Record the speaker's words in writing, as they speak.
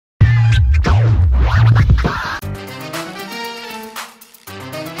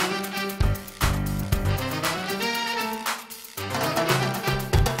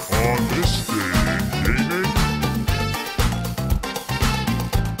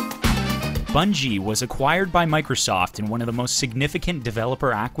Bungie was acquired by Microsoft in one of the most significant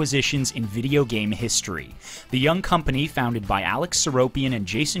developer acquisitions in video game history. The young company, founded by Alex Seropian and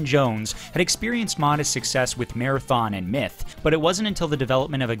Jason Jones, had experienced modest success with Marathon and Myth, but it wasn't until the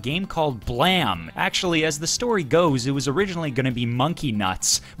development of a game called Blam. Actually, as the story goes, it was originally going to be Monkey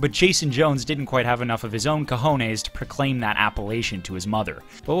Nuts, but Jason Jones didn't quite have enough of his own cojones to proclaim that appellation to his mother.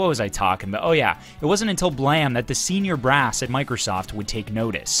 But what was I talking about? Oh yeah, it wasn't until Blam that the senior brass at Microsoft would take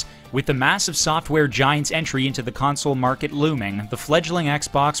notice. With the massive software giant's entry into the console market looming, the fledgling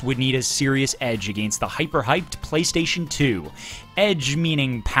Xbox would need a serious edge against the hyper-hyped PlayStation 2. Edge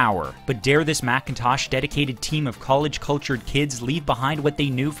meaning power, but dare this Macintosh-dedicated team of college-cultured kids leave behind what they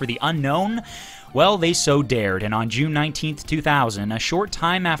knew for the unknown? Well, they so dared, and on June 19, 2000, a short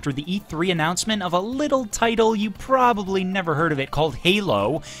time after the E3 announcement of a little title you probably never heard of it called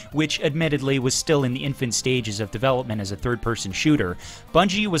Halo, which admittedly was still in the infant stages of development as a third-person shooter,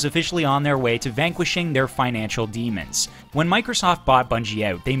 Bungie was officially on their way to vanquishing their financial demons. When Microsoft bought Bungie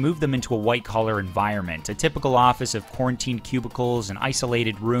out, they moved them into a white-collar environment, a typical office of quarantined cubicles and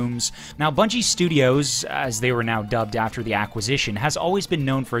isolated rooms. Now, Bungie Studios, as they were now dubbed after the acquisition, has always been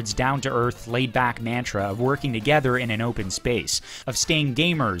known for its down-to-earth, laid-back mantra of working together in an open space, of staying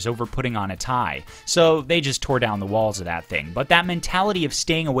gamers over putting on a tie. So they just tore down the walls of that thing. But that mentality of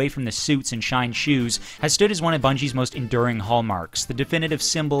staying away from the suits and shine shoes has stood as one of Bungie's most enduring hallmarks, the definitive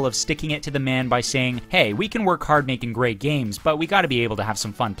symbol of sticking it to the man by saying, hey, we can work hard making great games, but we gotta be able to have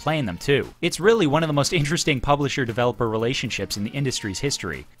some fun playing them too. It's really one of the most interesting publisher-developer relationships in the industry's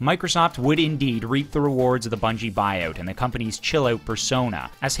history. Microsoft would indeed reap the rewards of the Bungie buyout and the company's chill-out persona,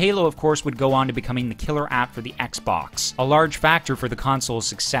 as Halo of course would go on to becoming the killer app for the Xbox, a large factor for the console's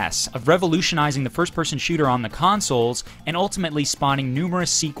success, of revolutionizing the first-person shooter on the consoles, and ultimately spawning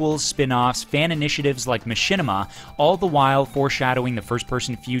numerous sequels, spin-offs, fan initiatives like Machinima, all the while foreshadowing the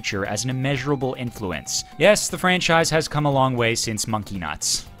first-person future as an immeasurable influence. Yes, the franchise has come a long way since Monkey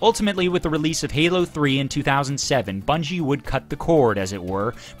Nuts. Ultimately, with the release of Halo 3 in 2007, Bungie would cut the cord, as it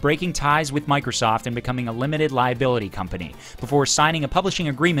were, breaking ties with Microsoft and becoming a limited liability company, before signing a publishing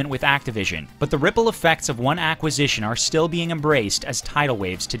agreement with Activision. But the ripple effects of one acquisition are still being embraced as tidal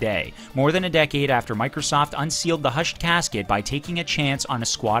waves today, more than a decade after Microsoft unsealed the hushed casket by taking a chance on a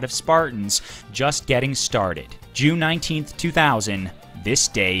squad of Spartans just getting started. June 19, 2000, this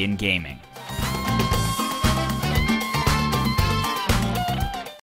day in gaming.